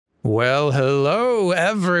Well, hello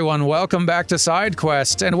everyone, welcome back to Side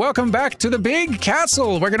Quest, and welcome back to the big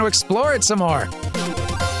castle! We're gonna explore it some more!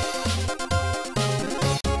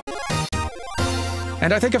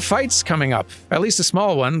 And I think a fight's coming up, at least a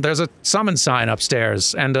small one. There's a summon sign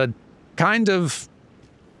upstairs, and a kind of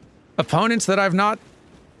opponent that I've not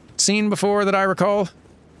seen before that I recall.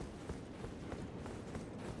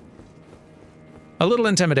 A little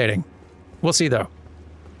intimidating. We'll see though.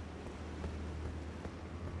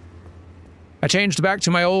 I changed back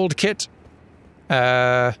to my old kit.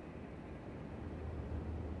 Just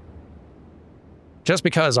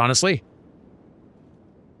because, honestly.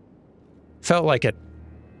 Felt like it.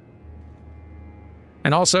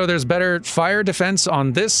 And also, there's better fire defense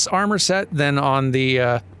on this armor set than on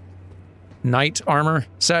the, knight armor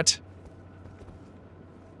set.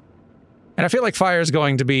 And I feel like fire is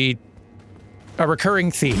going to be a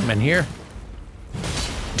recurring theme in here.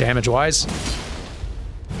 Damage-wise.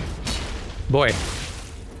 Boy.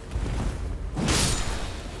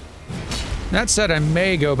 That said, I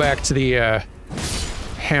may go back to the,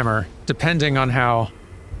 hammer, depending on how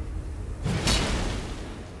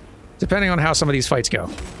some of these fights go.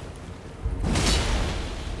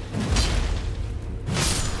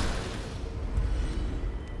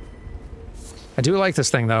 I do like this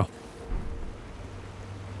thing, though.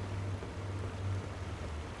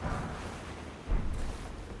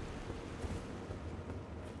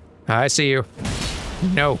 I see you.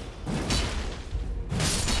 No.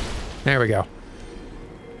 There we go.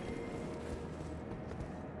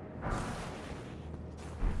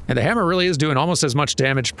 And the hammer really is doing almost as much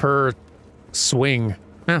damage per swing.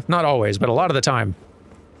 Not always, but a lot of the time.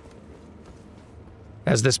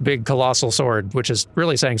 As this big colossal sword, which is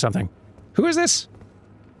really saying something. Who is this?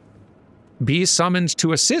 Be summoned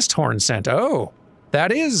to assist Horn Scent. Oh,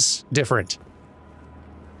 that is different.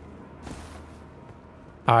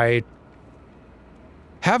 I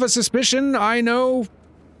have a suspicion I know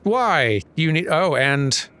why you need— oh,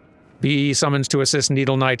 and be summoned to assist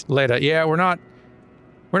Needle Knight Leda. Yeah, we're not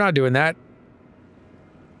doing that.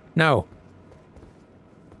 No.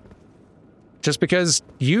 Just because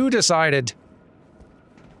you decided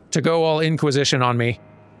to go all Inquisition on me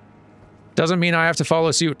doesn't mean I have to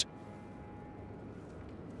follow suit.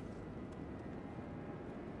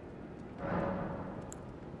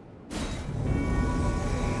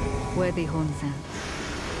 Worthy Hornsen,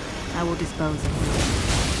 I will dispose of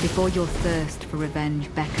you. Before your thirst for revenge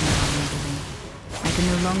beckons on me, I can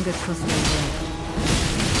no longer trust your word.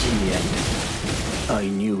 In the end, I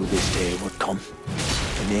knew this day would come.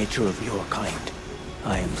 The nature of your kind,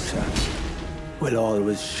 I am certain, will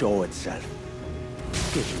always show itself.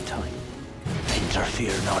 Give him time.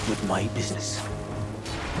 Interfere not with my business.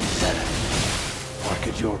 Zella, what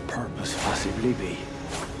could your purpose possibly be?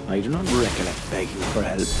 I do not recollect begging for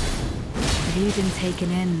help. Have you been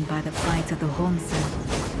taken in by the plight of the Hornsen?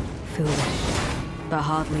 Foolish, but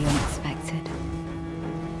hardly unexpected.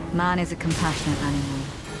 Man is a compassionate animal.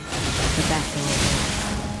 The best of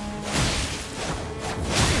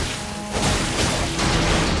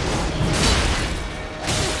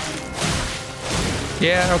all.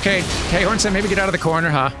 Yeah, okay. Hey, Hornsen, maybe get out of the corner,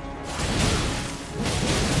 huh?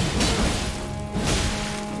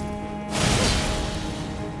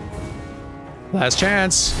 Last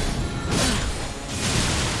chance.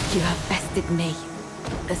 You have bested me.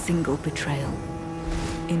 A single betrayal.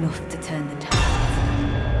 Enough to turn the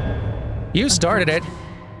tide. You started it.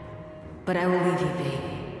 But I will leave you be.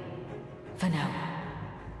 For now.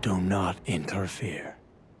 Do not interfere.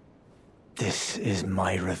 This is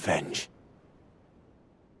my revenge.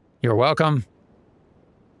 You're welcome.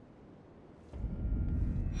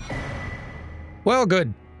 Well,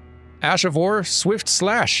 good. Ash of War, Swift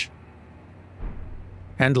Slash.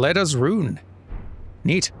 And Leda's Rune.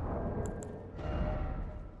 Neat.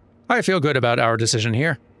 I feel good about our decision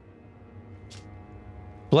here.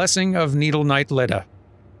 Blessing of Needle Knight Leda.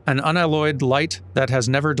 An unalloyed light that has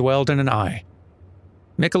never dwelled in an eye.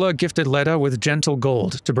 Mikola gifted Leda with gentle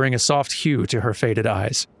gold to bring a soft hue to her faded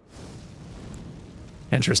eyes.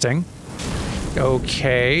 Interesting.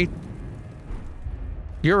 Okay.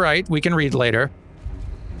 You're right, we can read later.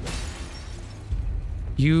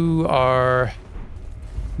 You are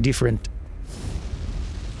different.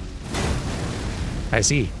 I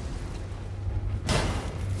see.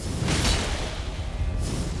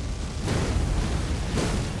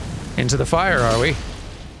 Into the fire, are we?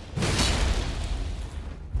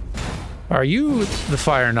 Are you the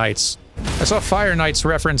Fire Knights? I saw Fire Knights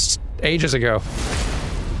referenced ages ago.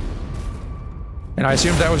 And I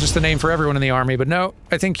assumed that was just the name for everyone in the army, but no,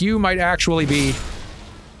 I think you might actually be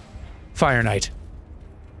Fire Knight.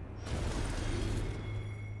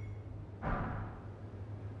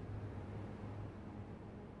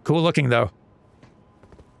 Cool looking, though.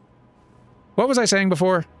 What was I saying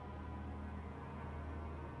before?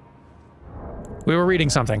 We were reading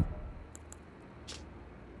something.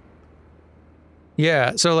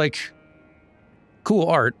 Yeah, so, like, cool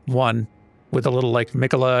art, one, with a little, like,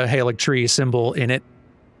 Mikola Erdtree symbol in it.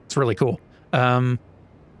 It's really cool. The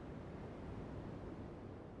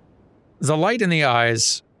light in the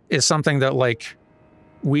eyes is something that, like,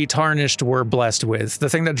 we Tarnished were blessed with. The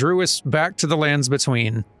thing that drew us back to the lands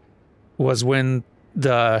between was when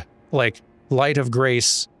the, like, light of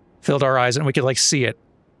grace filled our eyes and we could, like, see it.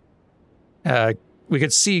 We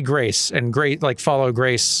could see grace and like, follow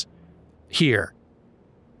grace here.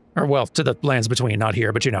 Or, well, to the lands between, not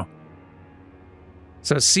here, but you know.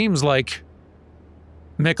 So it seems like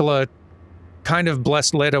Mikola kind of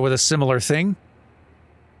blessed Leda with a similar thing.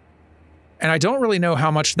 And I don't really know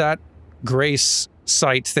how much that grace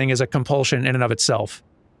sight thing is a compulsion in and of itself.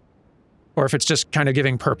 Or if it's just kind of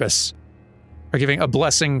giving purpose. Or giving a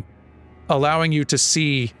blessing, allowing you to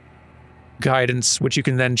see guidance, which you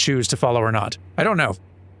can then choose to follow or not. I don't know.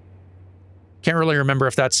 Can't really remember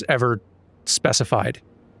if that's ever specified.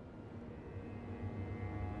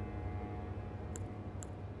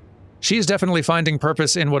 She's definitely finding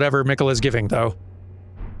purpose in whatever Mikola is giving, though.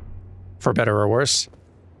 For better or worse.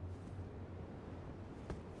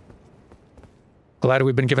 Glad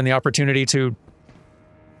we've been given the opportunity to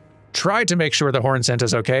try to make sure the horn scent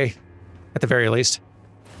is okay, at the very least.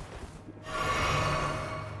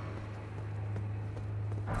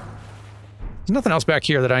 There's nothing else back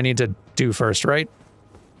here that I need to do first, right?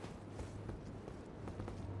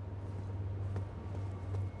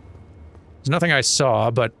 There's nothing I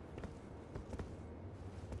saw, but...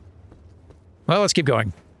 well, let's keep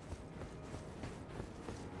going.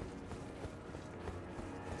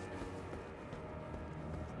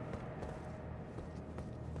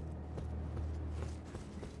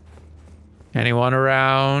 Anyone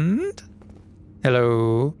around?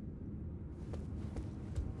 Hello?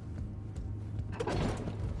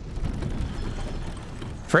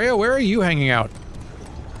 Freya, where are you hanging out?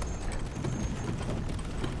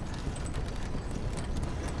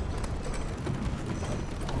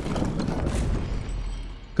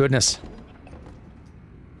 Goodness.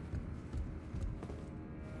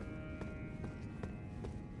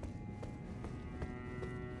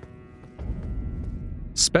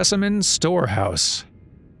 Specimen storehouse.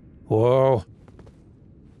 Whoa.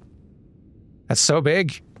 That's so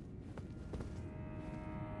big.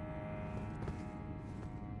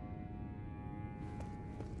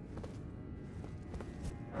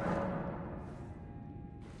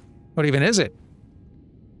 What even is it?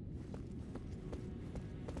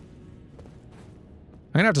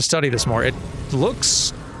 I'm gonna have to study this more. It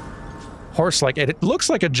looks horse-like. It looks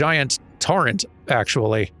like a giant torrent,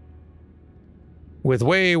 actually. With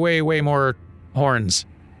way, way, way more horns.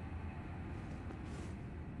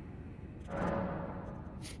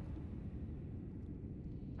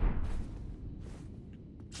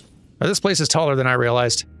 Oh, this place is taller than I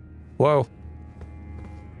realized. Whoa.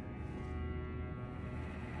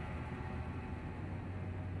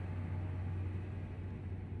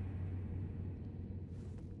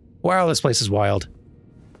 Wow, this place is wild.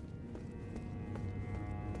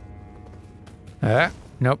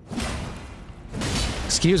 Nope.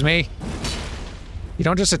 Excuse me. You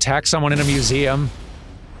don't just attack someone in a museum.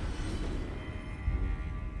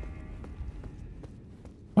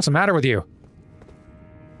 What's the matter with you?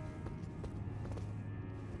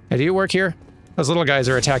 Hey, do you work here? Those little guys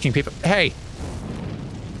are attacking people. Hey!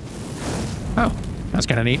 Oh, that's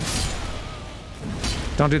kind of neat.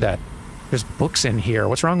 Don't do that. There's books in here.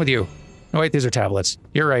 What's wrong with you? Oh, wait, these are tablets.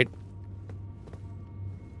 You're right.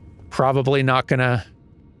 Probably not gonna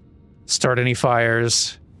start any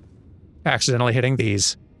fires. Accidentally hitting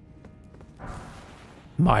these.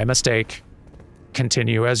 My mistake.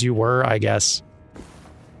 Continue as you were, I guess.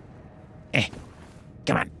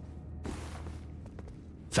 Come on.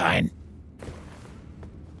 Fine.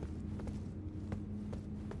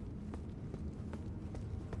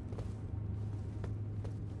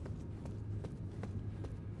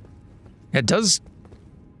 It does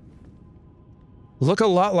look a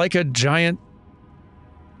lot like a giant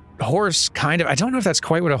horse, kind of. I don't know if that's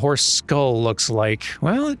quite what a horse skull looks like.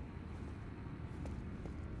 Well,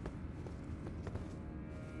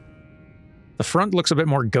 the front looks a bit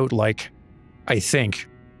more goat-like, I think.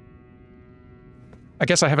 I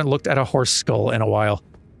guess I haven't looked at a horse skull in a while.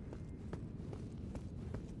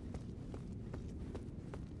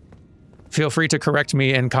 Feel free to correct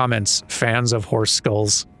me in comments, fans of horse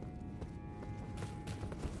skulls.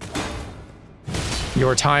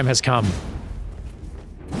 Your time has come.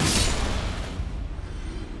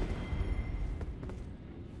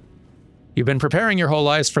 been preparing your whole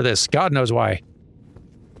lives for this. God knows why.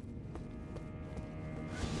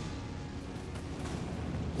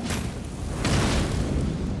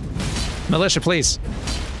 Militia, please.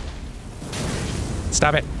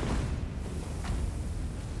 Stop it.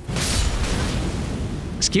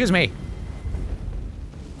 Excuse me.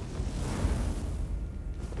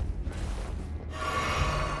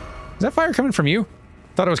 Is that fire coming from you?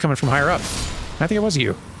 Thought it was coming from higher up. I think it was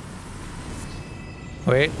you.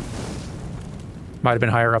 Wait. Might have been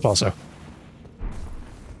higher up also.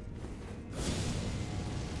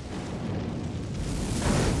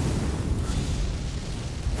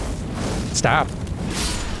 Stop.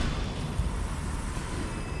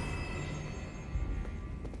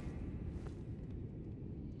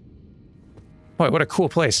 Boy, what a cool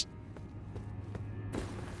place.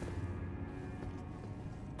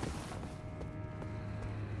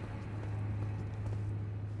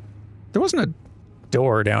 There wasn't a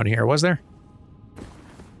door down here, was there?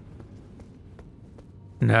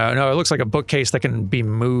 No, it looks like a bookcase that can be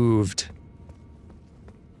moved.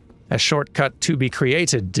 A shortcut to be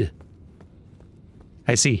created.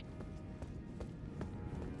 I see.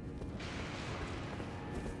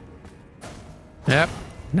 Yep.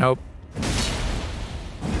 Nope.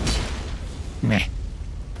 Meh.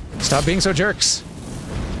 Stop being so jerks.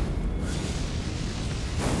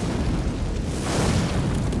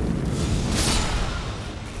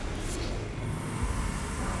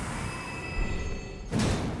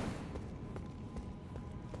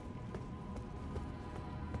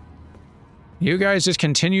 You guys just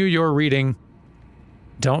continue your reading.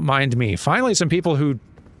 Don't mind me. Finally, some people who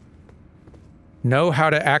know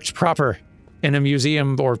how to act proper in a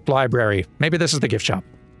museum or library. Maybe this is the gift shop.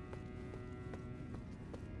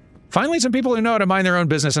 Finally, some people who know how to mind their own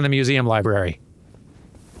business in the museum library.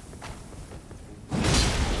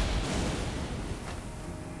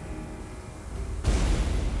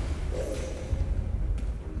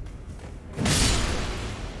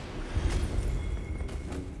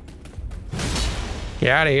 Get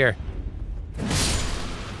out of here.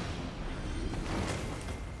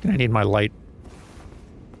 I need my light.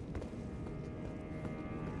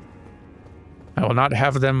 I will not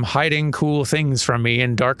have them hiding cool things from me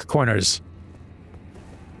in dark corners.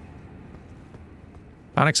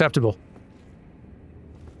 Unacceptable.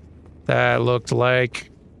 That looked like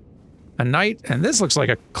a knight, and this looks like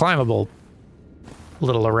a climbable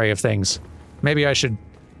little array of things. Maybe I should...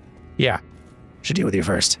 Yeah, should deal with you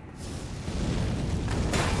first.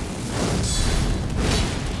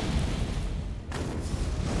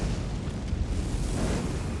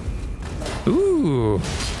 Ooh,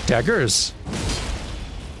 daggers.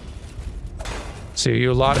 So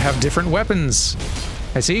you lot have different weapons.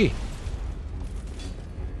 I see.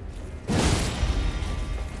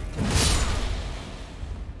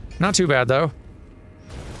 Not too bad, though.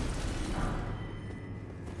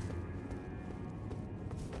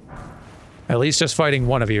 At least just fighting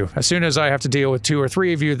one of you. As soon as I have to deal with 2 or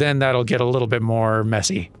 3 of you, then that'll get a little bit more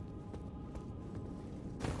messy.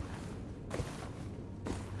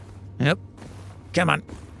 Yep. Come on.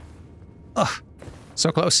 Ugh.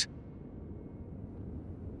 So close.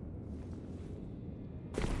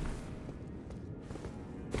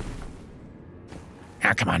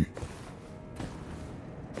 Ah, come on.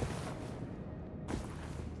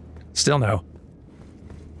 Still no.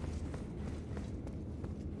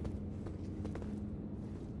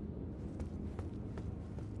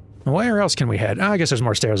 Where else can we head? Oh, I guess there's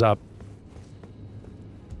more stairs up.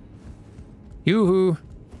 Yoo-hoo.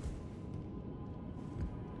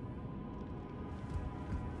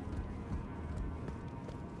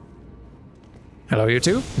 Hello, you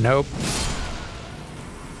two? Nope.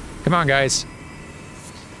 Come on, guys.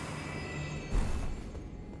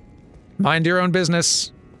 Mind your own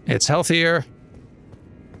business. It's healthier.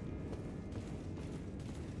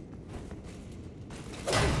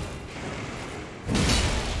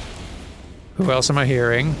 Who else am I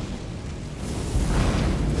hearing?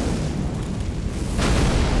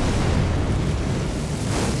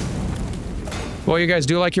 Well, you guys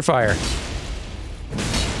do like your fire.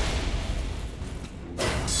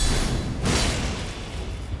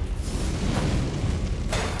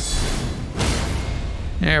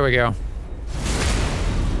 There we go.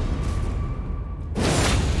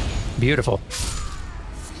 Beautiful.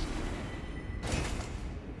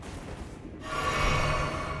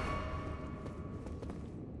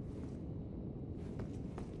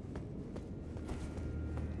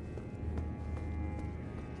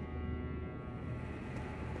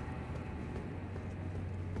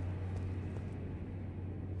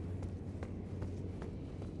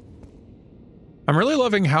 I'm really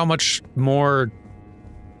loving how much more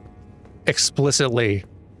explicitly,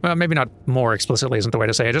 well, maybe not more explicitly isn't the way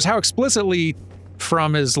to say it, just how explicitly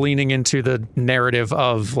From is leaning into the narrative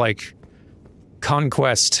of, like,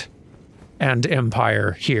 conquest and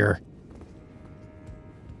empire here.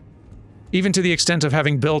 Even to the extent of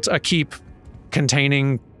having built a keep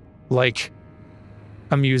containing, like,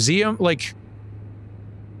 a museum, like...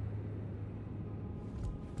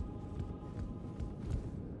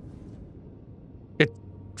 It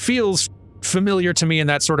feels familiar to me in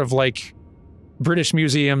that sort of, like, British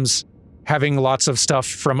museums having lots of stuff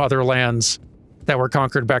from other lands that were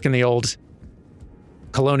conquered back in the old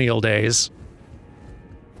colonial days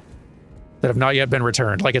that have not yet been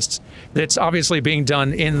returned. Like, it's obviously being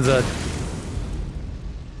done in the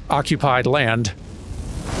occupied land.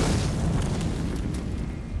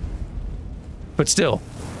 But still,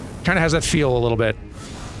 kind of has that feel a little bit.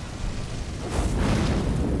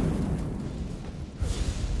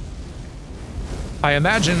 I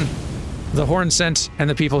imagine the Hornsent and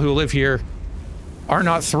the people who live here are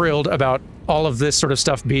not thrilled about all of this sort of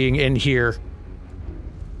stuff being in here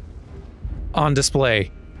on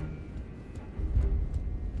display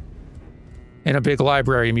in a big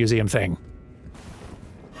library museum thing.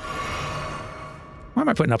 Why am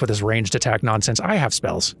I putting up with this ranged attack nonsense? I have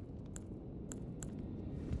spells.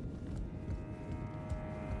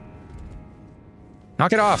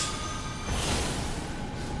 Knock it off.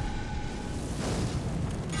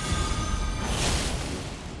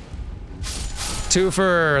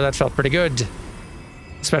 Twofer, that felt pretty good.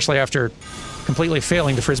 Especially after completely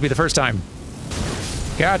failing to frisbee the first time.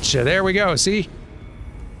 Gotcha, there we go, see?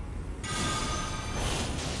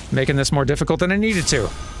 Making this more difficult than I needed to.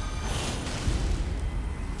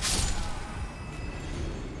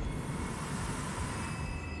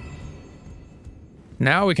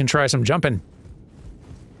 Now we can try some jumping.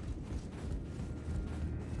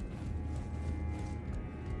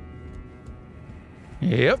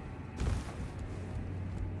 Yep.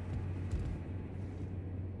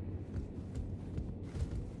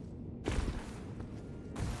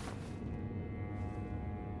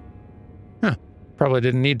 Huh. Probably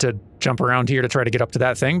didn't need to jump around here to try to get up to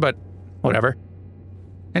that thing, but whatever.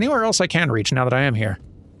 Anywhere else I can reach now that I am here.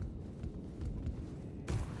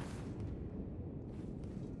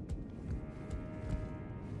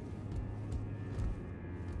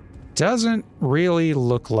 Doesn't really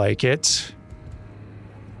look like it.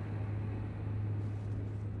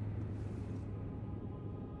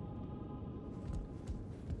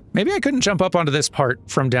 Maybe I couldn't jump up onto this part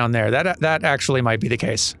from down there. That actually might be the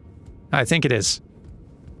case. I think it is.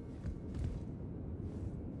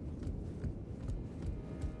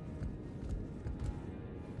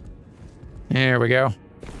 There we go.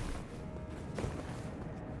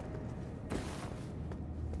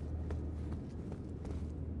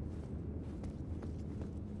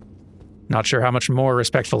 Not sure how much more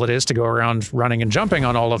respectful it is to go around running and jumping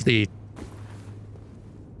on all of the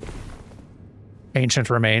ancient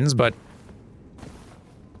remains, but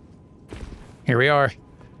here we are.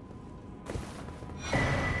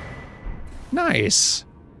 Nice.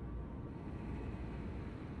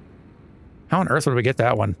 How on earth would we get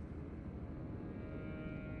that one?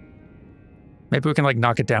 Maybe we can, like,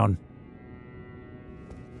 knock it down.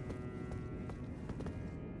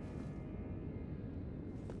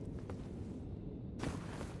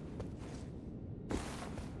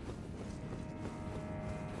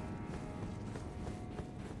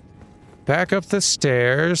 Back up the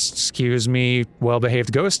stairs. Excuse me,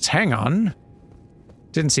 well-behaved ghosts. Hang on.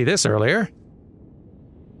 Didn't see this earlier.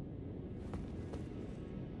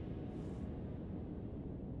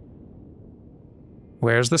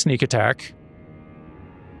 Where's the sneak attack?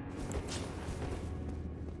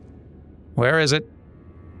 Where is it?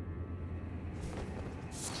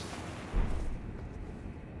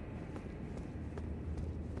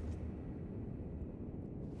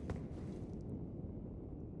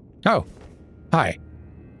 Oh. Hi.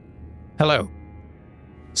 Hello.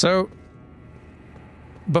 So,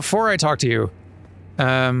 before I talk to you,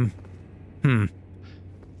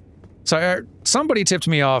 So, somebody tipped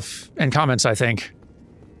me off in comments, I think.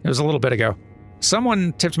 It was a little bit ago.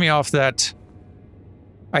 Someone tipped me off that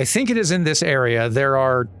I think it is in this area. There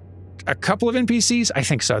are a couple of NPCs. I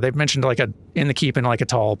think so. They've mentioned, like, in the keep in, like, a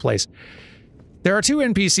tall place. There are 2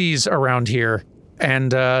 NPCs around here,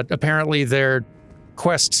 and apparently their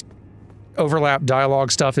quest overlap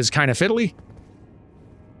dialogue stuff is kind of fiddly,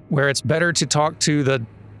 where it's better to talk to the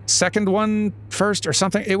second one first or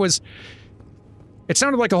something. It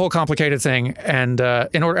sounded like a whole complicated thing, and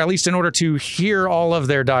at least in order to hear all of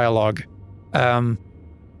their dialogue, I'm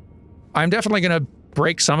definitely going to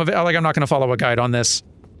break some of it. Like, I'm not going to follow a guide on this,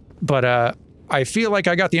 but I feel like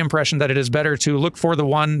I got the impression that it is better to look for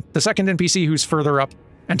the second NPC who's further up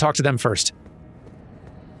and talk to them first.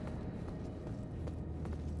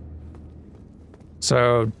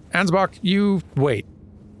 So, Ansbach, you wait.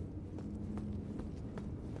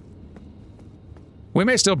 We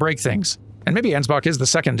may still break things. And maybe Ansbach is the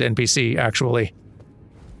second NPC, actually.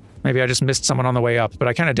 Maybe I just missed someone on the way up, but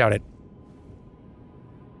I kind of doubt it.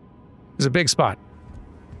 It's a big spot.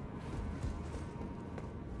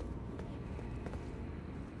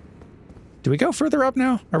 Do we go further up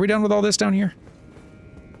now? Are we done with all this down here?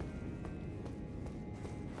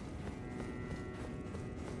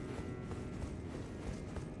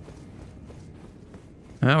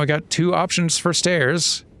 We got 2 options for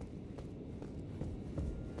stairs.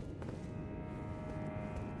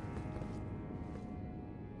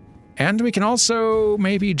 And we can also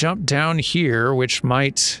maybe jump down here, which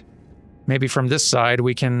might... Maybe from this side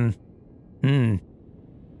we can...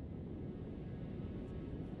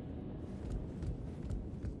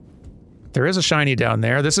 There is a shiny down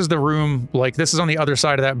there. This is the room, like, this is on the other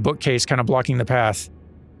side of that bookcase, kind of blocking the path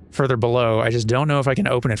further below. I just don't know if I can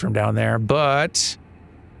open it from down there, but...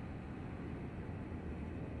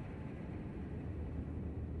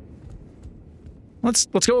 Let's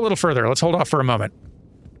go a little further. Let's hold off for a moment.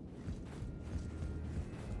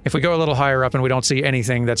 If we go a little higher up and we don't see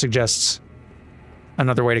anything that suggests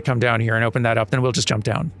another way to come down here and open that up, then we'll just jump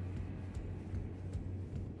down.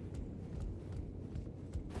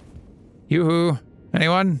 Yoo-hoo.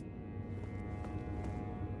 Anyone?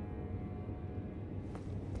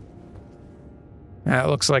 That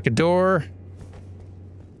looks like a door.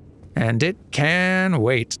 And it can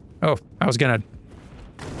wait. Oh, I was gonna...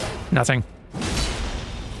 Nothing.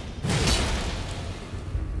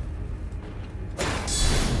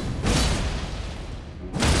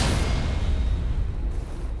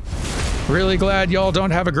 Really glad y'all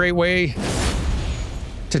don't have a great way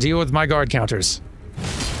to deal with my guard counters.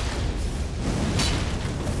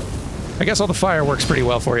 I guess all the fire works pretty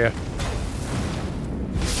well for you.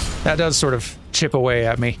 That does sort of chip away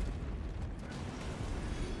at me.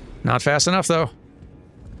 Not fast enough, though.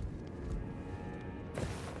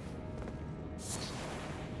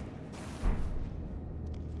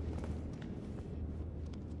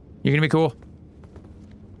 You gonna be cool?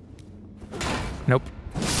 Nope.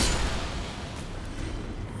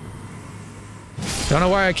 Don't know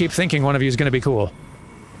why I keep thinking one of you is gonna be cool.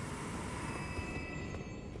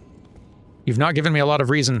 You've not given me a lot of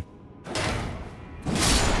reason.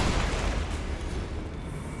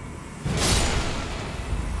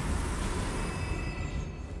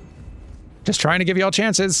 Just trying to give y'all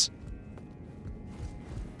chances.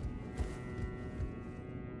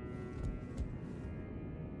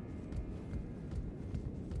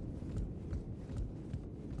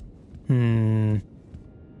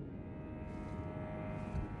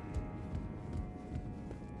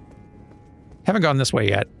 Haven't gone this way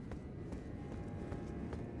yet.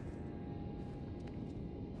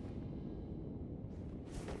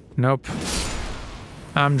 Nope.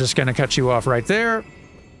 I'm just gonna cut you off right there.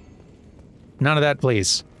 None of that,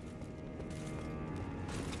 please.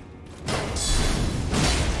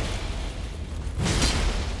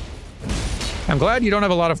 I'm glad you don't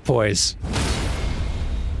have a lot of poise.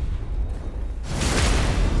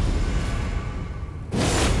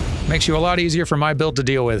 Makes you a lot easier for my build to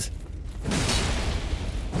deal with.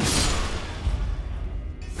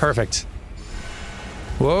 Perfect.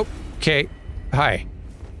 Whoa. Okay. Hi.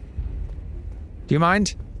 Do you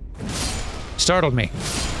mind? Startled me.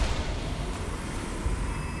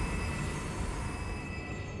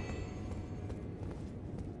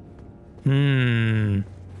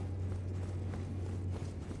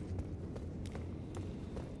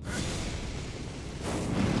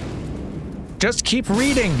 Just keep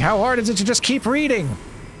reading. How hard is it to just keep reading?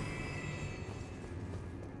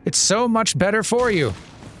 It's so much better for you.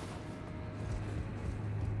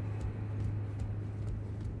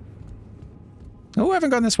 Oh, I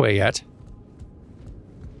haven't gone this way yet.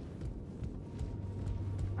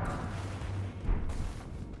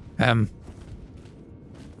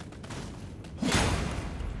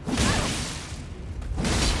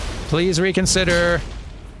 Please reconsider.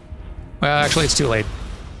 Well, actually, it's too late.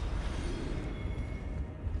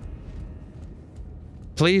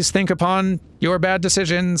 Please think upon your bad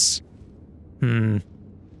decisions. There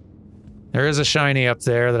is a shiny up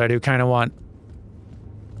there that I do kind of want.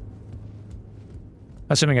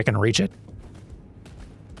 Assuming I can reach it.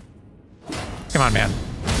 Come on, man.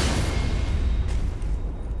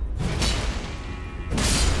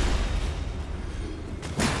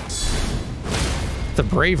 The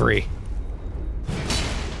bravery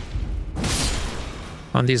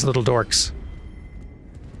on these little dorks.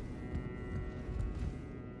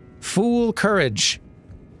 Fool courage.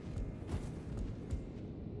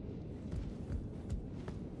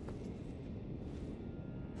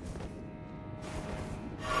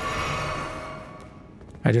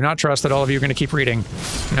 I do not trust that all of you are going to keep reading.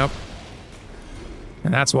 Nope.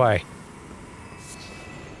 And that's why.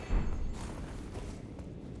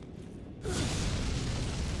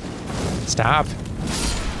 Stop.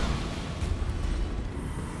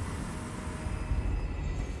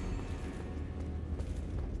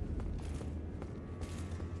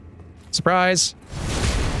 Surprise.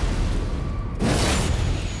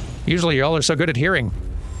 Usually y'all are so good at hearing.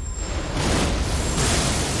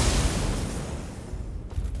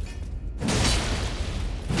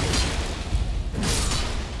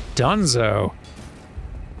 Dunzo.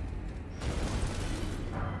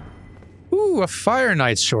 Ooh, a Fire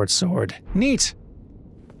Knight's short sword. Neat.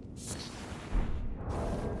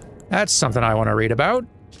 That's something I want to read about.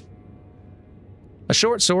 A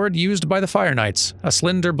short sword used by the Fire Knights, a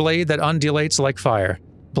slender blade that undulates like fire.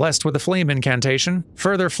 Blessed with a flame incantation,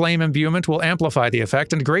 further flame imbuement will amplify the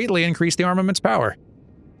effect and greatly increase the armament's power.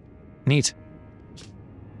 Neat.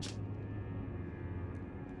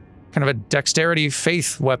 Kind of a dexterity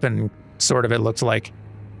faith weapon, sort of, it looked like.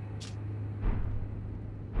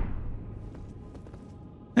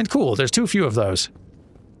 And cool, there's too few of those.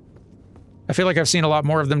 I feel like I've seen a lot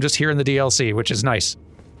more of them just here in the DLC, which is nice.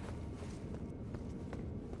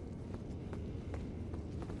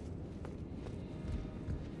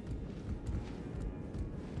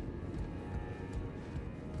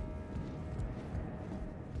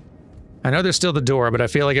 I know there's still the door, but I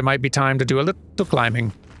feel like it might be time to do a little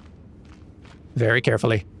climbing. Very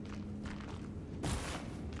carefully. How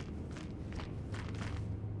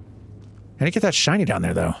do you get that shiny down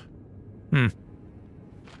there, though?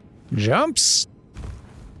 Jumps!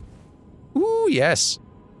 Ooh, yes.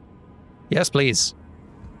 Yes, please.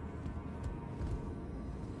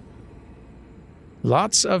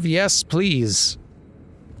 Lots of yes, please.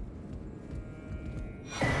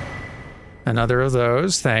 Another of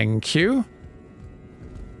those, thank you.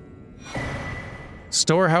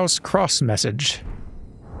 Storehouse cross message.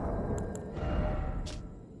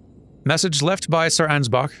 Message left by Sir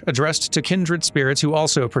Ansbach, addressed to kindred spirits who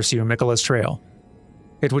also pursue Miquella's trail.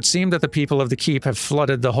 It would seem that the people of the keep have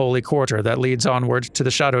flooded the holy quarter that leads onward to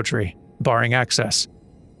the Shadow Tree, barring access.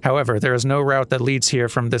 However, there is no route that leads here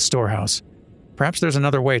from this storehouse. Perhaps there's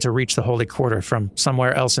another way to reach the holy quarter from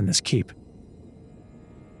somewhere else in this keep.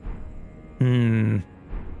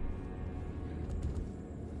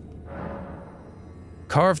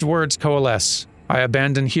 Carved words coalesce. I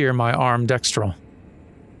abandon here my arm dextral.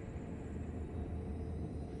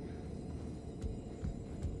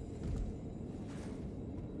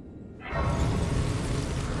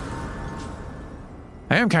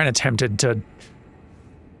 I am kind of tempted to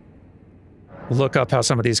look up how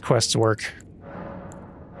some of these quests work.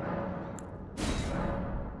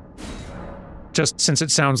 Just since it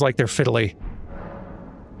sounds like they're fiddly.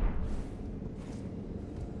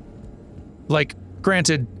 Like,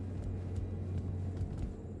 granted,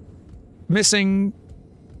 missing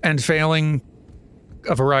and failing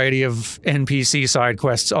a variety of NPC side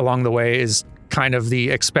quests along the way is kind of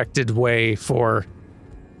the expected way for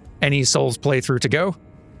any Souls playthrough to go.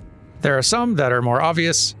 There are some that are more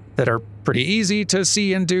obvious, that are pretty easy to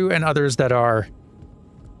see and do, and others that are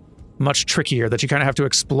much trickier, that you kind of have to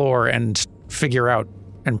explore and figure out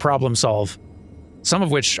and problem solve. Some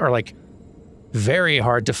of which are, like, very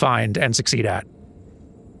hard to find and succeed at.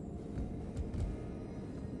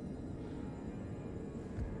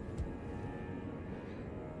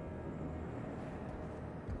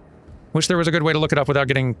 Wish there was a good way to look it up without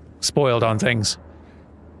getting spoiled on things.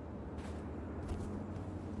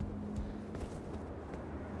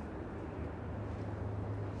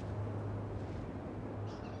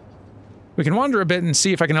 We can wander a bit and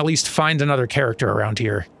see if I can at least find another character around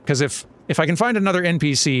here. Because if I can find another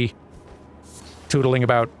NPC tootling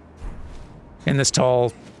about in this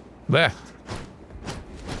tall... Bleh.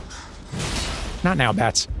 Not now,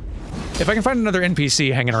 bats. If I can find another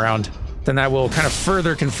NPC hanging around, then that will kind of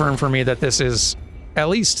further confirm for me that this is at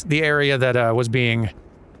least the area that was being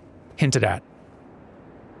hinted at.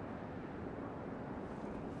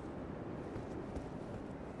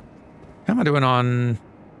 How am I doing on...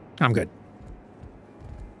 I'm good.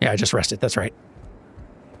 Yeah, I just rested, that's right.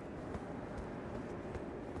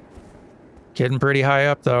 Getting pretty high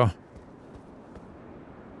up, though.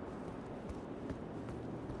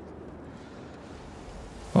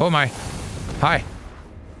 Oh my. Hi.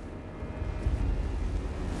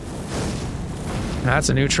 That's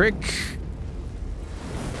a new trick.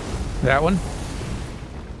 That one.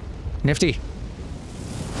 Nifty.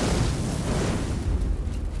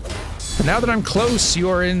 But now that I'm close,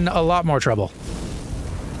 you're in a lot more trouble.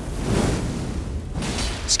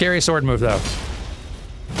 Scary sword move, though.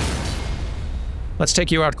 Let's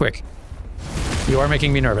take you out quick. You are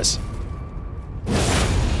making me nervous.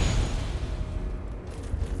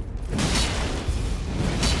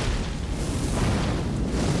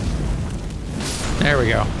 There we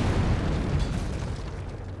go.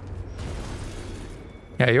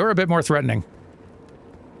 Yeah, you're a bit more threatening.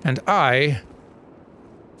 And I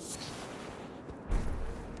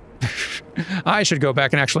should go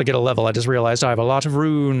back and actually get a level. I just realized I have a lot of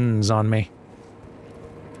runes on me.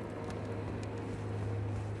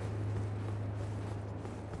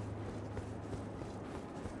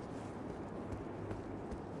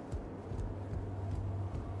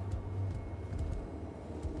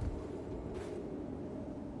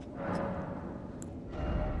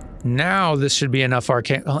 Now this should be enough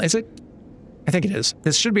arcane. Well, is it? I think it is.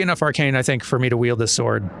 This should be enough arcane, I think, for me to wield this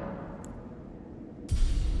sword.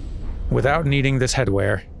 Without needing this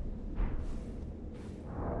headwear.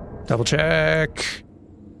 Double check.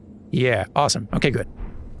 Yeah, awesome. Okay, good.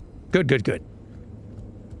 Good, good, good.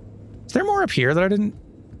 Is there more up here that I didn't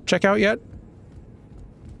check out yet?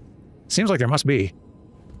 Seems like there must be.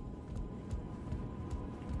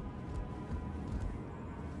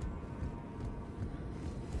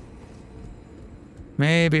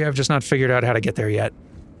 Maybe I've just not figured out how to get there yet.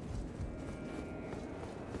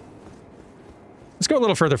 Let's go a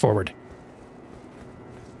little further forward.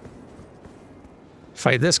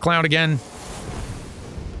 Fight this clown again.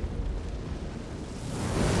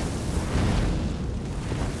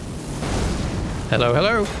 Hello,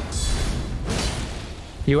 hello.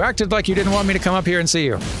 You acted like you didn't want me to come up here and see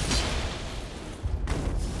you.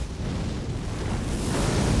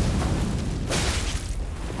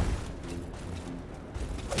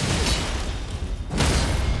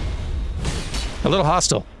 A little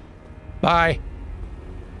hostile. Bye.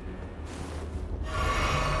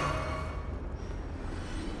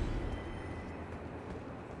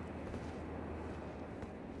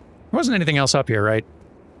 There wasn't anything else up here, right?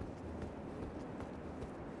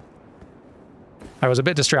 I was a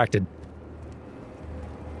bit distracted.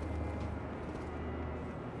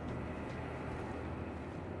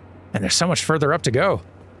 And there's so much further up to go.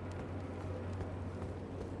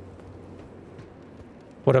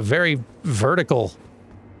 What a very vertical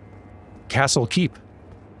castle keep.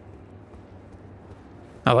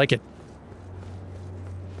 I like it.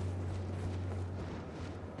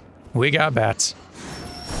 We got bats.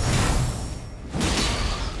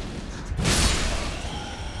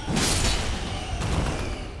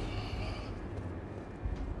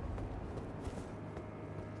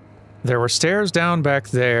 There were stairs down back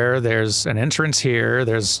there. There's an entrance here.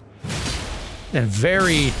 There's a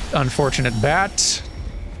very unfortunate bat.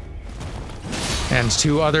 And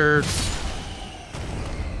two other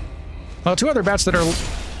bats that are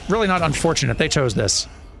really not unfortunate. They chose this.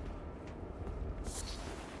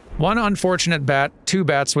 One unfortunate bat, two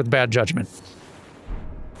bats with bad judgment.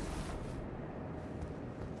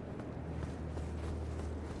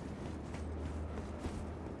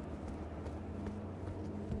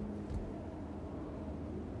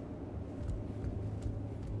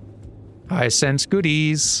 I sense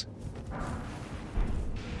goodies.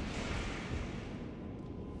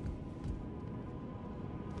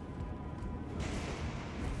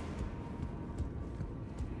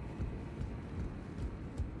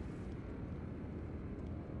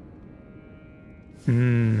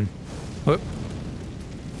 Whoop.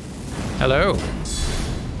 Hello.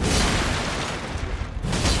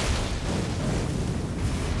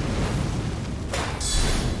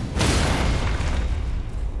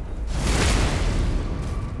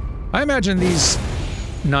 I imagine these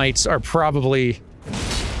knights are probably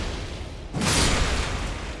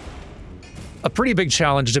a pretty big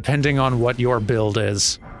challenge depending on what your build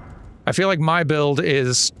is. I feel like my build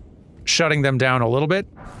is shutting them down a little bit,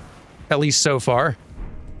 at least so far.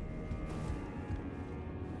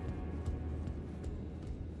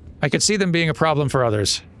 I could see them being a problem for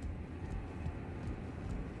others.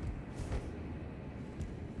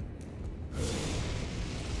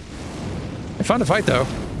 They're fun to fight, though.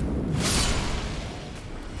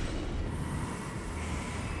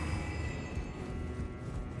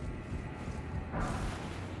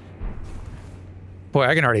 Boy,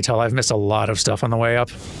 I can already tell I've missed a lot of stuff on the way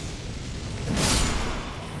up.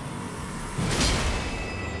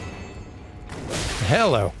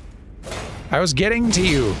 Hello. I was getting to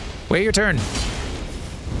you. Wait your turn.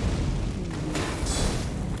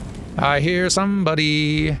 I hear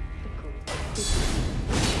somebody.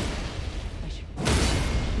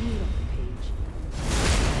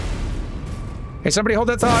 Hey, somebody hold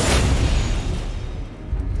that thought.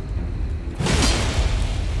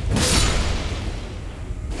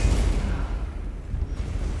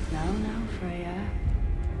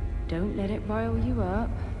 Don't let it rile you up.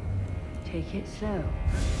 Take it slow.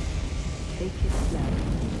 Take it slow.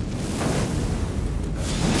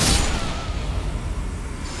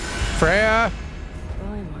 Freya!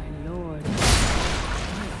 By my lord.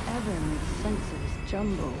 Why ever make sense of this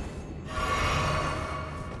jumble?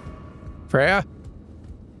 Freya?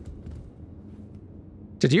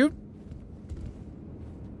 Did you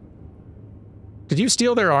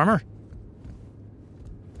steal their armor?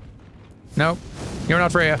 No, you're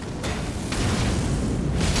not Freya.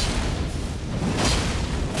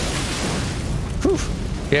 Whew.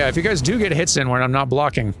 Yeah, if you guys do get hits in when I'm not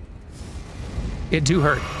blocking, it do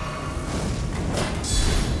hurt.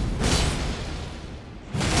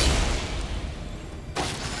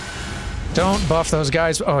 Don't buff those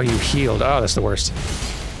guys. Oh, you healed. Oh, that's the worst.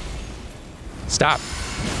 Stop.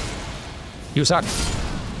 You suck.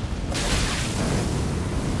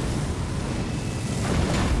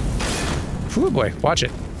 Ooh boy, watch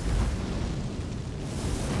it.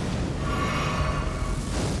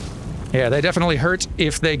 Yeah, they definitely hurt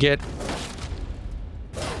if they get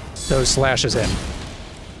those slashes in.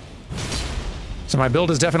 So my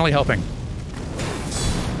build is definitely helping.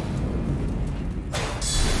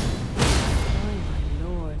 Oh my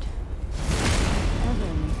lord.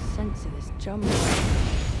 Ever make sense of this jumble?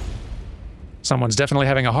 Someone's definitely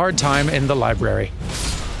having a hard time in the library.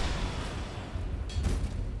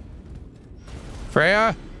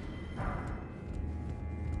 Freya?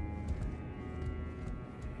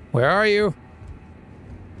 Where are you?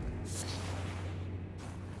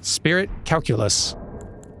 Spirit Calculus.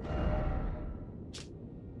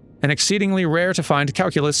 An exceedingly rare to find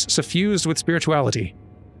calculus suffused with spirituality.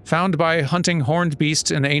 Found by hunting horned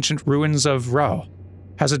beasts in the ancient ruins of Rao.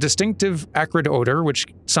 Has a distinctive acrid odor, which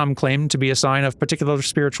some claim to be a sign of particular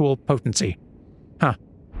spiritual potency. Huh.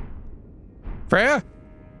 Freya?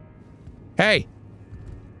 Hey!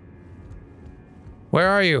 Where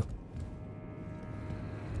are you?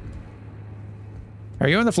 Are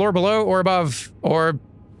you on the floor below or above or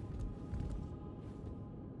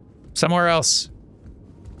somewhere else?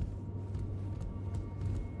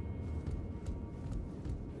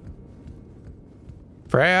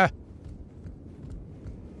 Freya?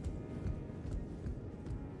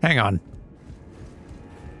 Hang on.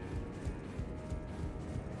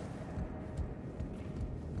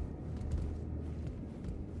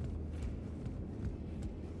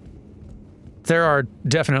 There are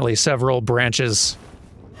definitely several branches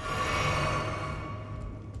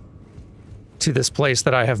to this place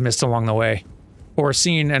that I have missed along the way, or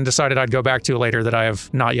seen and decided I'd go back to later that I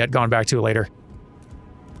have not yet gone back to later.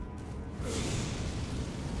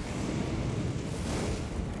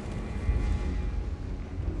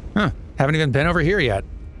 Huh, haven't even been over here yet.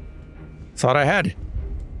 Thought I had.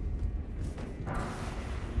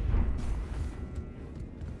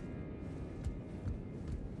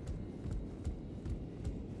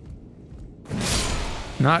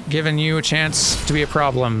 Not giving you a chance to be a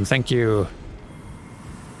problem, thank you.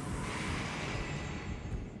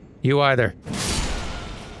 You either.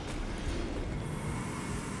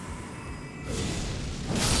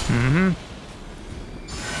 Mm-hmm.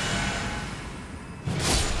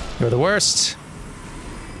 You're the worst.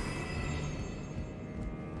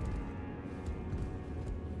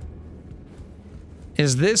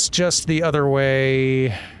 Is this just the other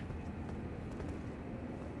way?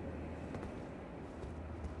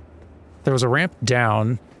 There was a ramp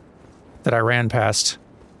down that I ran past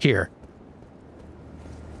here.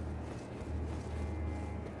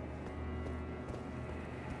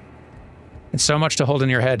 It's so much to hold in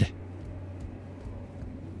your head.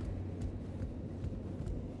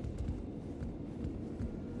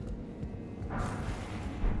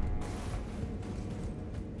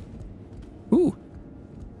 Ooh.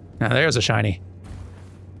 Now there's a shiny.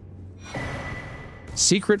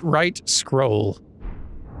 Secret Rite Scroll.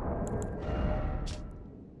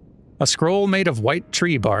 A scroll made of white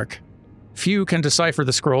tree bark. Few can decipher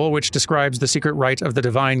the scroll, which describes the secret rite of the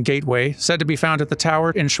divine gateway, said to be found at the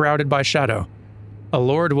tower enshrouded by shadow. A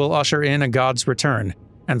lord will usher in a god's return,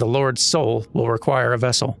 and the lord's soul will require a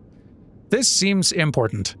vessel. This seems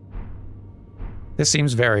important. This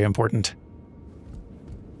seems very important.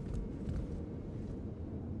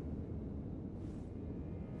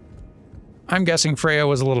 I'm guessing Freya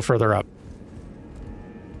was a little further up.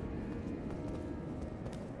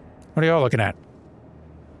 What are y'all looking at?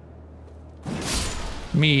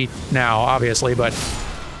 Me now, obviously, but...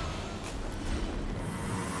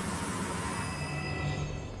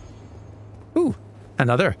 Ooh,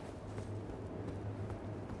 another.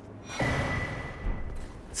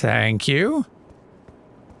 Thank you.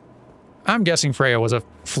 I'm guessing Freya was a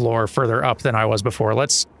floor further up than I was before.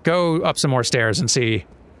 Let's go up some more stairs and see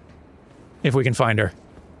if we can find her.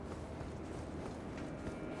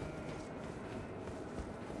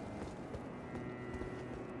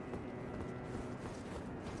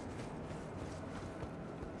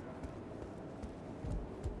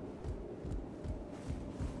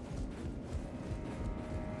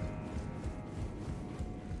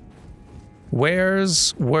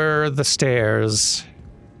 Where's were the stairs?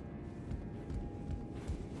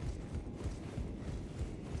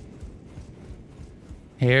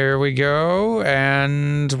 Here we go,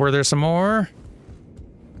 and were there some more?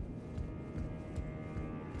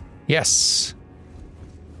 Yes.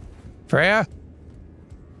 Freya?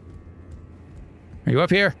 Are you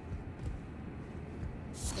up here?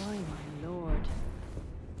 Why, my lord,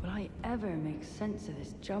 will I ever make sense of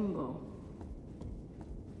this jumble?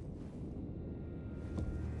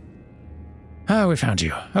 Oh, we found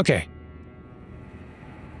you. Okay.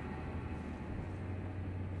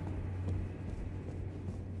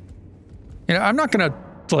 You know, I'm not gonna,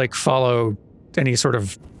 like, follow any sort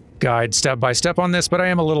of guide step by step on this, but I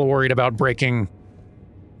am a little worried about breaking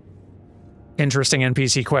interesting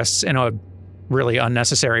NPC quests in a really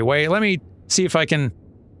unnecessary way. Let me see if I can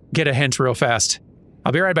get a hint real fast.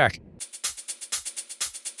 I'll be right back.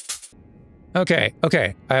 Okay,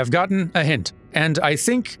 I have gotten a hint. And I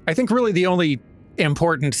think really the only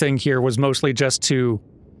important thing here was mostly just to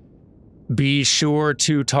be sure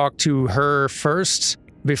to talk to her first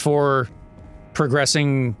before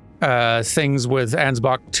progressing things with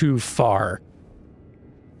Ansbach too far.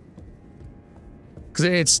 Because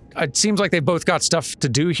it seems like they both got stuff to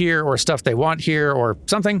do here, or stuff they want here, or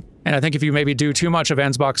something. And I think if you maybe do too much of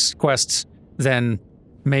Ansbach's quests, then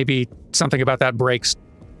maybe something about that breaks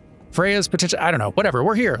Freya's potential. I don't know, whatever.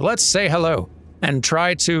 We're here. Let's say hello and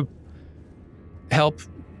try to help.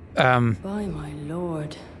 By my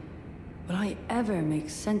lord, will I ever make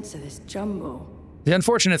sense of this jumble? The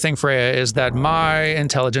unfortunate thing, Freya, is that my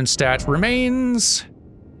intelligence stat remains...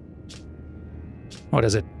 What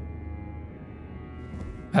is it?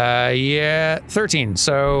 Yeah, 13,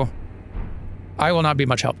 so I will not be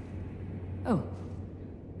much help. Oh,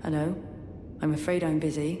 hello. I'm afraid I'm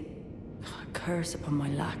busy. Curse upon my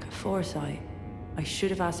lack of foresight. I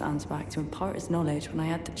should have asked Ansbach to impart his knowledge when I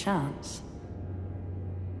had the chance.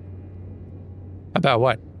 About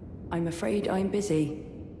what? I'm afraid I'm busy.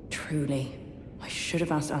 Truly. I should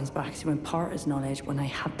have asked Ansbach to impart his knowledge when I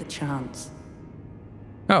had the chance.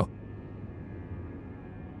 Oh.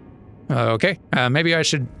 Okay. Maybe I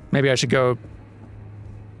should go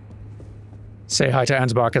say hi to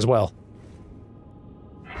Ansbach as well.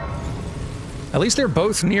 At least they're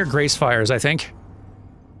both near Grace Fires, I think.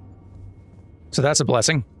 So that's a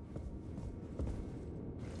blessing.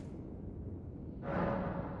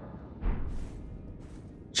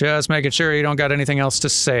 Just making sure you don't got anything else to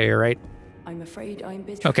say, right? I'm afraid I'm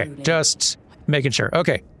busy. Okay, just making sure.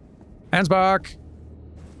 Okay. Ansbach.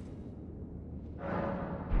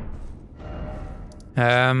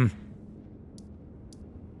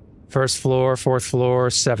 First floor, fourth floor,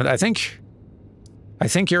 seventh. I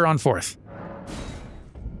think you're on fourth.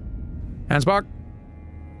 Ansbach?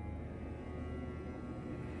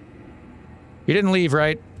 You didn't leave,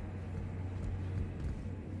 right?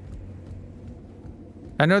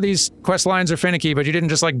 I know these quest lines are finicky, but you didn't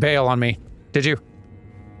just, like, bail on me, did you?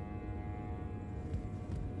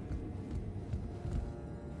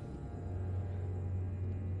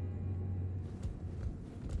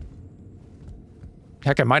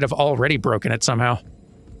 Heck, I might have already broken it somehow.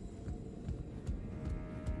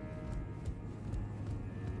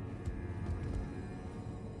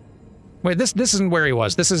 Wait, this isn't where he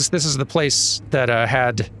was. This is the place that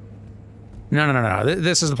had... No.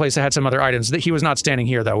 This is the place that had some other items. He was not standing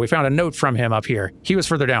here, though. We found a note from him up here. He was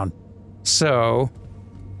further down. So...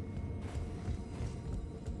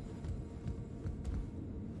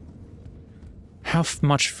 How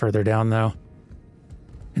much further down, though?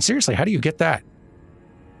 And seriously, how do you get that?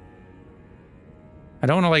 I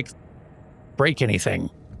don't want to, like, break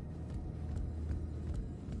anything.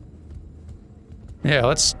 Yeah,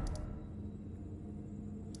 let's...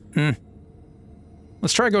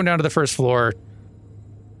 Let's try going down to the first floor.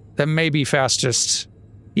 That may be fastest.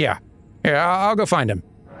 Yeah. Yeah, I'll go find him.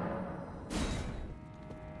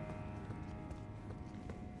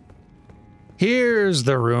 Here's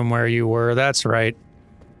the room where you were, that's right.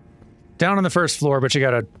 Down on the first floor, but you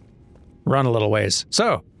gotta run a little ways.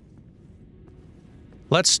 So,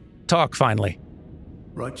 let's talk finally.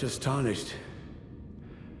 Righteous Tarnished.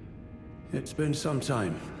 It's been some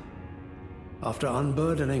time. After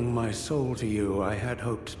unburdening my soul to you, I had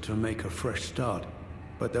hoped to make a fresh start.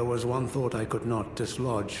 but there was one thought I could not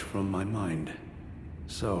dislodge from my mind.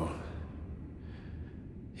 So,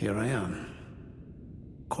 here I am,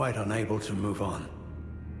 quite unable to move on.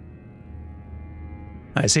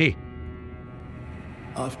 I see.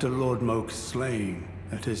 After Lord Moke's slaying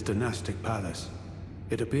at his dynastic palace,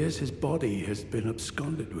 it appears his body has been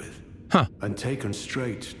absconded with. Huh. And taken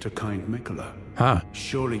straight to kind Mikola. Huh.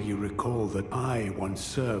 Surely you recall that I once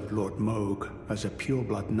served Lord Moog as a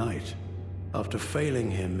pureblood knight, after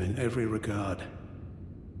failing him in every regard,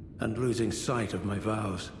 and losing sight of my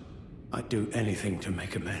vows. I'd do anything to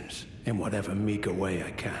make amends, in whatever meager way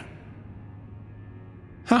I can.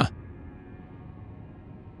 Huh.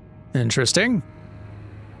 Interesting.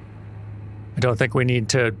 I don't think we need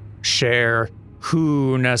to share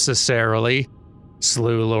who necessarily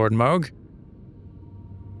slew Lord Moog.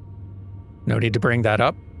 No need to bring that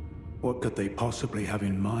up. What could they possibly have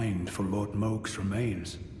in mind for Lord Moog's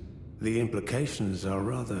remains? The implications are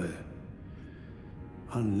rather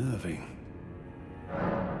unnerving.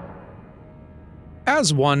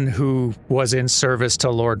 As one who was in service to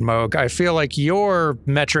Lord Moog, I feel like your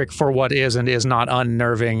metric for what is and is not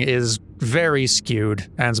unnerving is very skewed,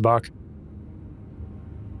 Ansbach.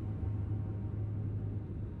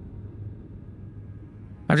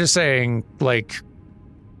 I'm just saying, like,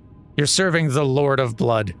 you're serving the Lord of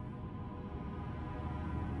Blood.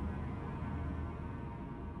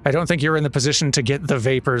 I don't think you're in the position to get the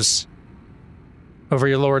vapors over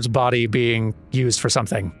your Lord's body being used for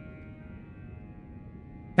something.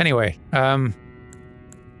 Anyway,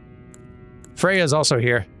 Freya's also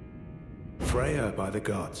here. Freya, by the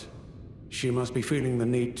gods. She must be feeling the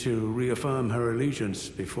need to reaffirm her allegiance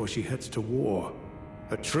before she heads to war.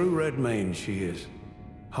 A true Redmane she is.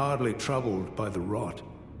 Hardly troubled by the rot,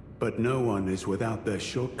 but no one is without their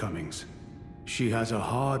shortcomings. She has a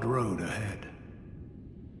hard road ahead.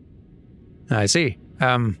 I see.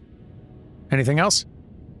 Anything else?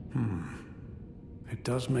 It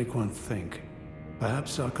does make one think.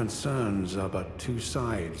 Perhaps our concerns are but two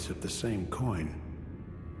sides of the same coin.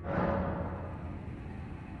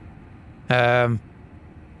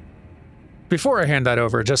 Before I hand that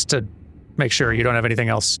over, just to make sure you don't have anything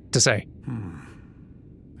else to say.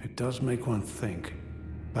 It does make one think.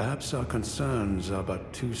 Perhaps our concerns are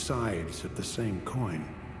but two sides of the same coin.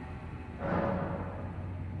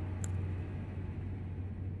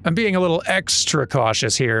 I'm being a little extra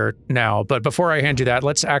cautious here now, but before I hand you that,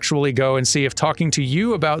 let's actually go and see if talking to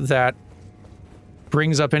you about that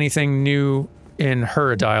brings up anything new in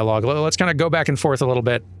her dialogue. Let's kind of go back and forth a little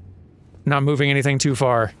bit, not moving anything too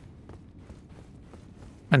far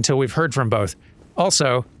until we've heard from both.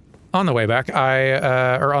 Also, on the way back,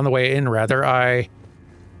 or on the way in rather, I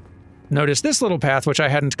noticed this little path which I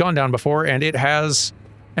hadn't gone down before, and it has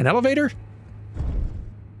an elevator,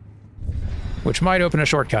 which might open a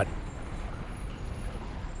shortcut.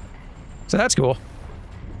 So that's cool.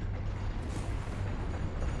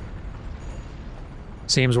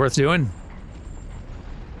 Seems worth doing.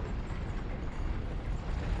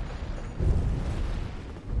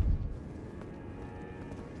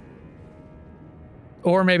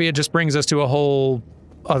 Or maybe it just brings us to a whole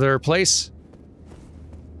other place.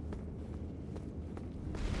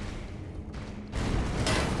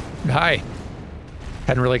 Hi.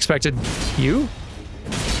 Hadn't really expected you?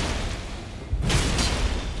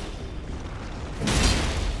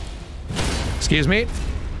 Excuse me?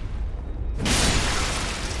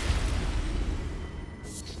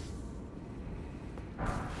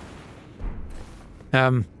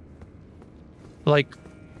 Like,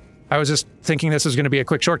 I was just thinking this was going to be a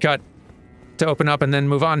quick shortcut to open up and then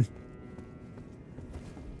move on.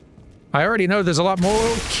 I already know there's a lot more.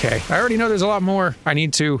 Okay. I already know there's a lot more I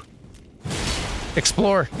need to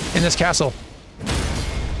explore in this castle.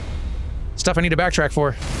 Stuff I need to backtrack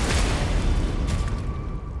for.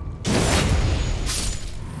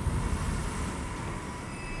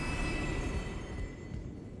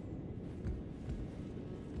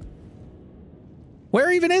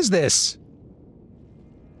 Where even is this?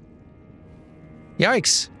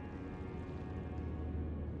 Yikes.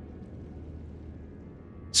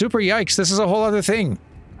 Super yikes, this is a whole other thing.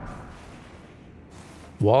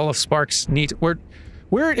 Wall of Sparks, neat.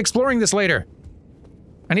 We're exploring this later.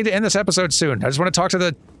 I need to end this episode soon. I just want to talk to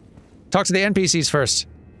the NPCs first.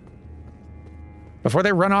 Before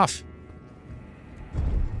they run off.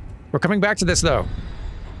 We're coming back to this though.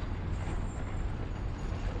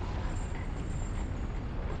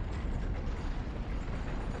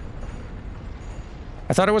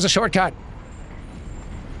 I thought it was a shortcut.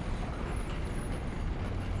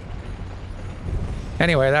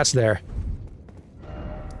 Anyway, that's there.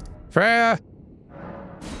 Freya!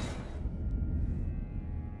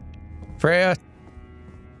 Freya,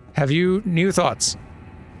 have you new thoughts?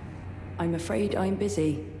 I'm afraid I'm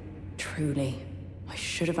busy. Truly. I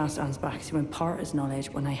should have asked Ansbach to impart his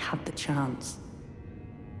knowledge when I had the chance.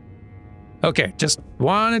 Okay, just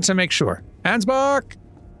wanted to make sure. Ansbach!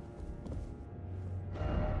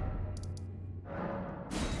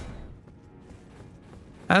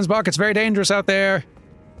 Ansbach, it's very dangerous out there.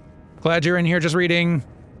 Glad you're in here just reading.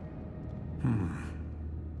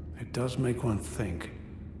 It does make one think.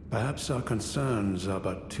 Perhaps our concerns are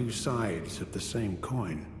but two sides of the same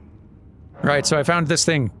coin. Right, so I found this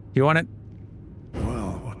thing. You want it?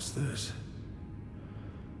 Well, what's this?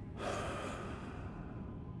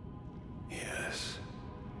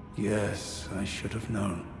 Yes, I should have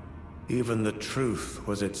known. Even the truth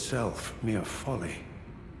was itself mere folly.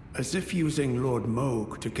 As if using Lord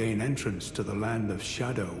Moog to gain entrance to the Land of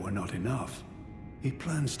Shadow were not enough, he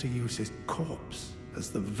plans to use his corpse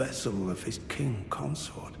as the vessel of his king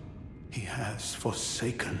consort. He has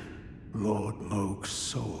forsaken Lord Moog's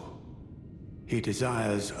soul. He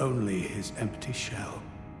desires only his empty shell.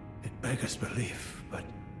 It beggars belief, but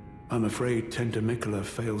I'm afraid Tender Mikola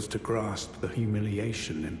fails to grasp the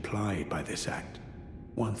humiliation implied by this act.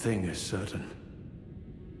 One thing is certain.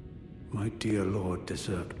 My dear lord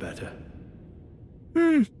deserved better.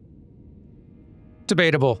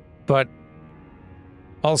 Debatable, but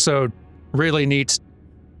also really neat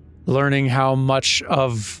learning how much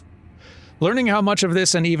of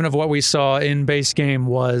this and even of what we saw in base game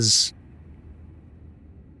was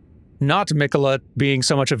not Mikola being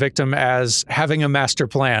so much a victim as having a master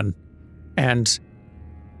plan and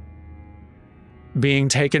being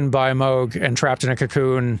taken by Moog and trapped in a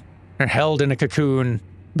cocoon and held in a cocoon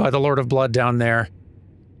by the Lord of Blood down there.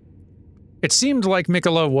 It seemed like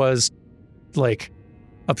Mikola was like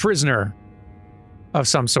a prisoner of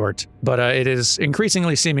some sort, but it is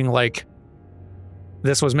increasingly seeming like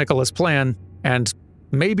this was Mikola's plan, and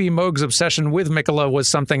maybe Moog's obsession with Mikola was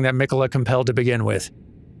something that Mikola compelled to begin with.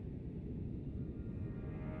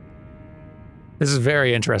 This is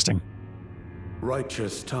very interesting.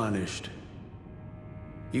 Righteous Tarnished.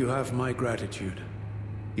 You have my gratitude.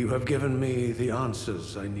 You have given me the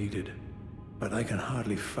answers I needed, but I can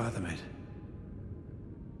hardly fathom it.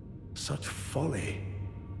 Such folly.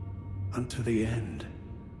 Unto the end.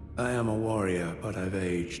 I am a warrior, but I've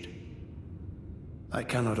aged. I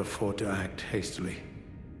cannot afford to act hastily.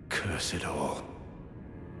 Curse it all.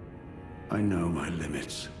 I know my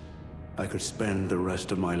limits. I could spend the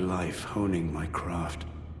rest of my life honing my craft,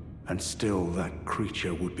 and still that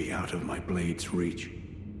creature would be out of my blade's reach.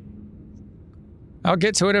 I'll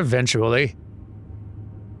get to it eventually.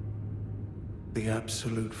 The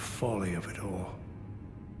absolute folly of it all.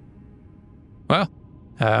 Well,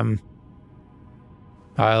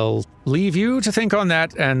 I'll leave you to think on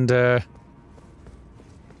that and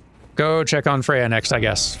go check on Freya next, I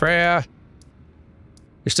guess. Freya,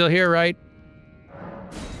 you're still here, right?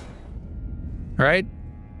 Right?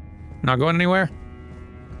 Not going anywhere?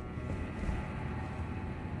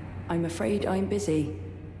 I'm afraid I'm busy.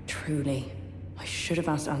 Truly. I should have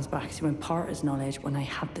asked Ansbach to impart his knowledge when I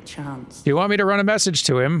had the chance. Do you want me to run a message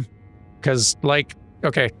to him? Because, like,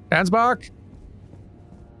 okay, Ansbach?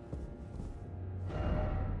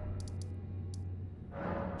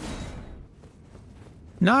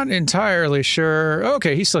 Not entirely sure.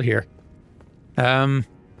 Okay, he's still here. I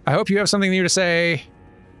hope you have something new to say.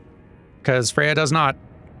 Because Freya does not.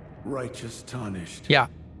 Righteous Tarnished. Yeah.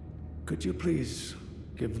 Could you please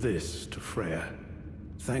give this to Freya?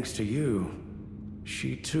 Thanks to you,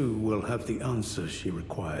 she too will have the answers she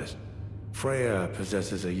requires. Freya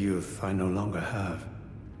possesses a youth I no longer have.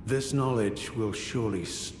 This knowledge will surely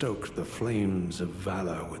stoke the flames of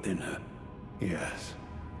valor within her. Yes.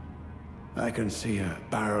 I can see her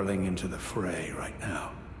barreling into the fray right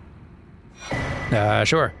now.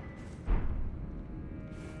 Sure.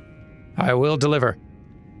 I will deliver.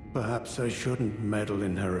 Perhaps I shouldn't meddle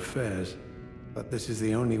in her affairs, but this is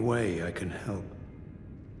the only way I can help.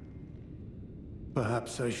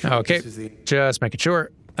 Perhaps I should. Okay, just making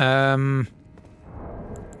sure.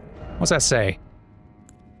 What's that say?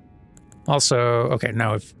 Also, okay,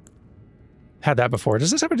 now I've had that before.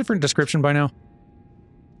 Does this have a different description by now?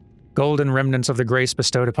 Golden remnants of the grace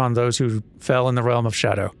bestowed upon those who fell in the realm of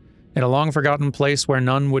shadow. In a long-forgotten place where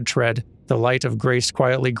none would tread, the light of grace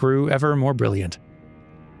quietly grew ever more brilliant.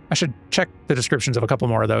 I should check the descriptions of a couple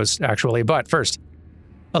more of those, actually, but first,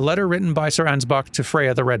 a letter written by Sir Ansbach to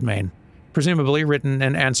Freya the Redmane, presumably written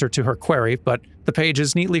in answer to her query, but the page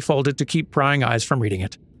is neatly folded to keep prying eyes from reading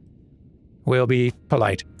it. We'll be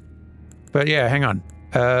polite. But yeah, hang on.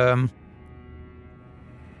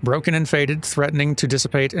 Broken and faded, threatening to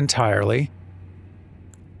dissipate entirely.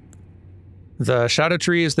 The shadow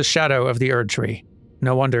tree is the shadow of the Erdtree.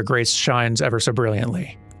 No wonder grace shines ever so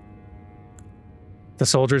brilliantly. The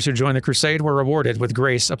soldiers who joined the crusade were rewarded with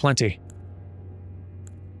grace aplenty.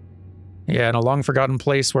 Yeah, in a long-forgotten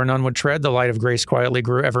place where none would tread, the light of grace quietly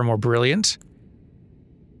grew ever more brilliant.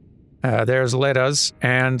 There's Leda's,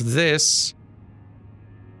 and this...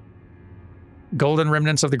 golden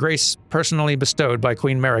remnants of the grace personally bestowed by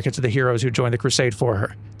Queen Marika to the heroes who joined the crusade for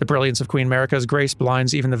her. The brilliance of Queen Marika's grace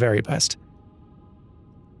blinds even the very best.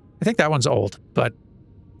 I think that one's old, but...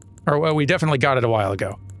 or, well, we definitely got it a while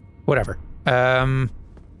ago. Whatever.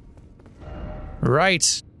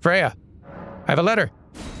 Right. Freya. I have a letter.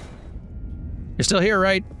 You're still here,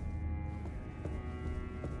 right?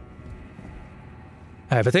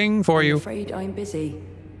 I have a thing for you. I'm afraid I'm busy.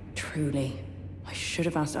 Truly. I should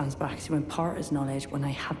have asked Ansbach to impart his knowledge when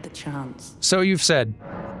I had the chance. So you've said.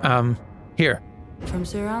 Here. From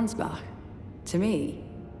Sir Ansbach? To me?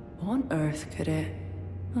 What on earth could it...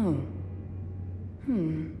 oh.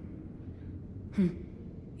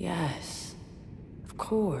 Yes. Of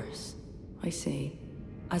course. I see.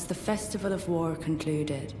 As the Festival of War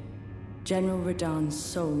concluded, General Radahn's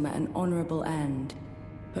soul met an honorable end,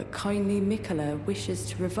 but kindly Mikola wishes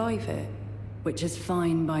to revive it, which is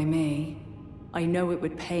fine by me. I know it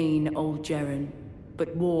would pain old Jeren,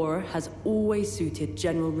 but war has always suited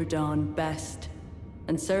General Radahn best,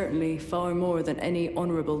 and certainly far more than any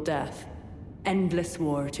honorable death. Endless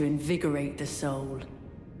war to invigorate the soul,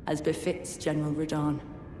 as befits General Radahn,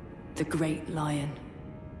 the great lion.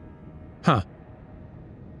 Huh.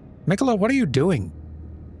 Mikola, what are you doing?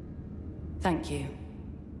 Thank you.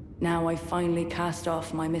 Now I finally cast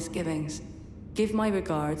off my misgivings. Give my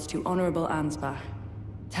regards to Honorable Ansbach.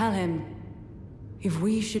 Tell him, if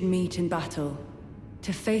we should meet in battle,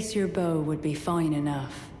 to face your bow would be fine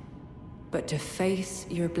enough, but to face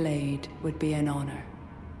your blade would be an honor.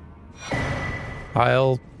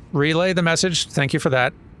 I'll relay the message. Thank you for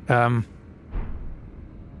that. Well,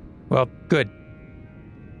 good.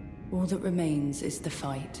 All that remains is the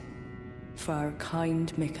fight. For our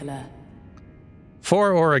kind Mikola.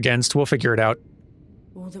 For or against, we'll figure it out.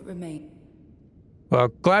 All that remains. Well,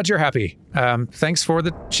 glad you're happy. Thanks for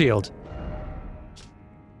the shield.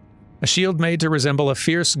 A shield made to resemble a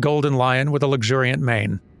fierce golden lion with a luxuriant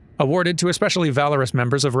mane. Awarded to especially valorous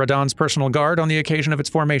members of Radahn's personal guard on the occasion of its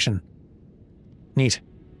formation. Neat.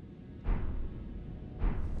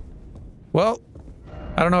 Well,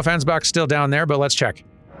 I don't know if Ansbach's still down there, but let's check.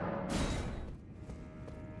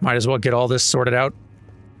 Might as well get all this sorted out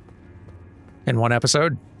in one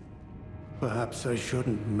episode. Perhaps I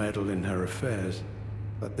shouldn't meddle in her affairs,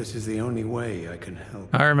 but this is the only way I can help.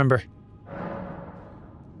 I remember.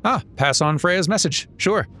 Ah, pass on Freya's message.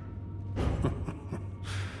 Sure.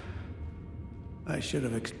 I should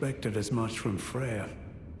have expected as much from Freya.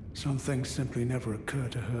 Some things simply never occur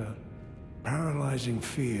to her. Paralyzing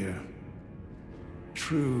fear.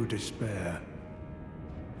 True despair.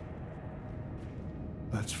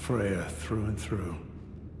 That's Freya through and through.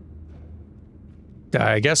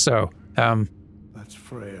 I guess so. That's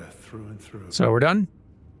Freya through and through. So we're done?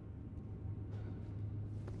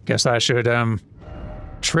 Guess I should,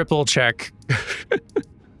 triple check.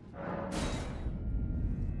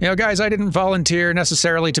 You know, guys, I didn't volunteer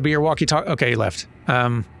necessarily to be your walkie-talkie. Okay, he left.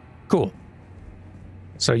 Cool.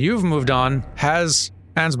 So you've moved on. Has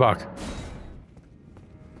Ansbach.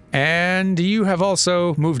 And you have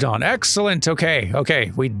also moved on. Excellent.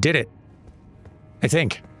 Okay, we did it. I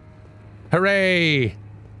think. Hooray!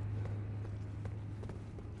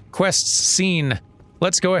 Quests seen.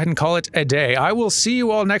 Let's go ahead and call it a day. I will see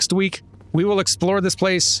you all next week. We will explore this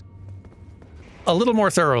place a little more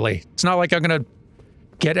thoroughly. It's not like I'm gonna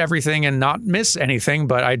get everything and not miss anything,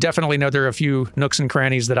 but I definitely know there are a few nooks and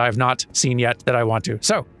crannies that I've not seen yet that I want to.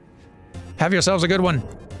 So, have yourselves a good one.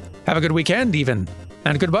 Have a good weekend, even.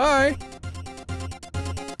 And goodbye!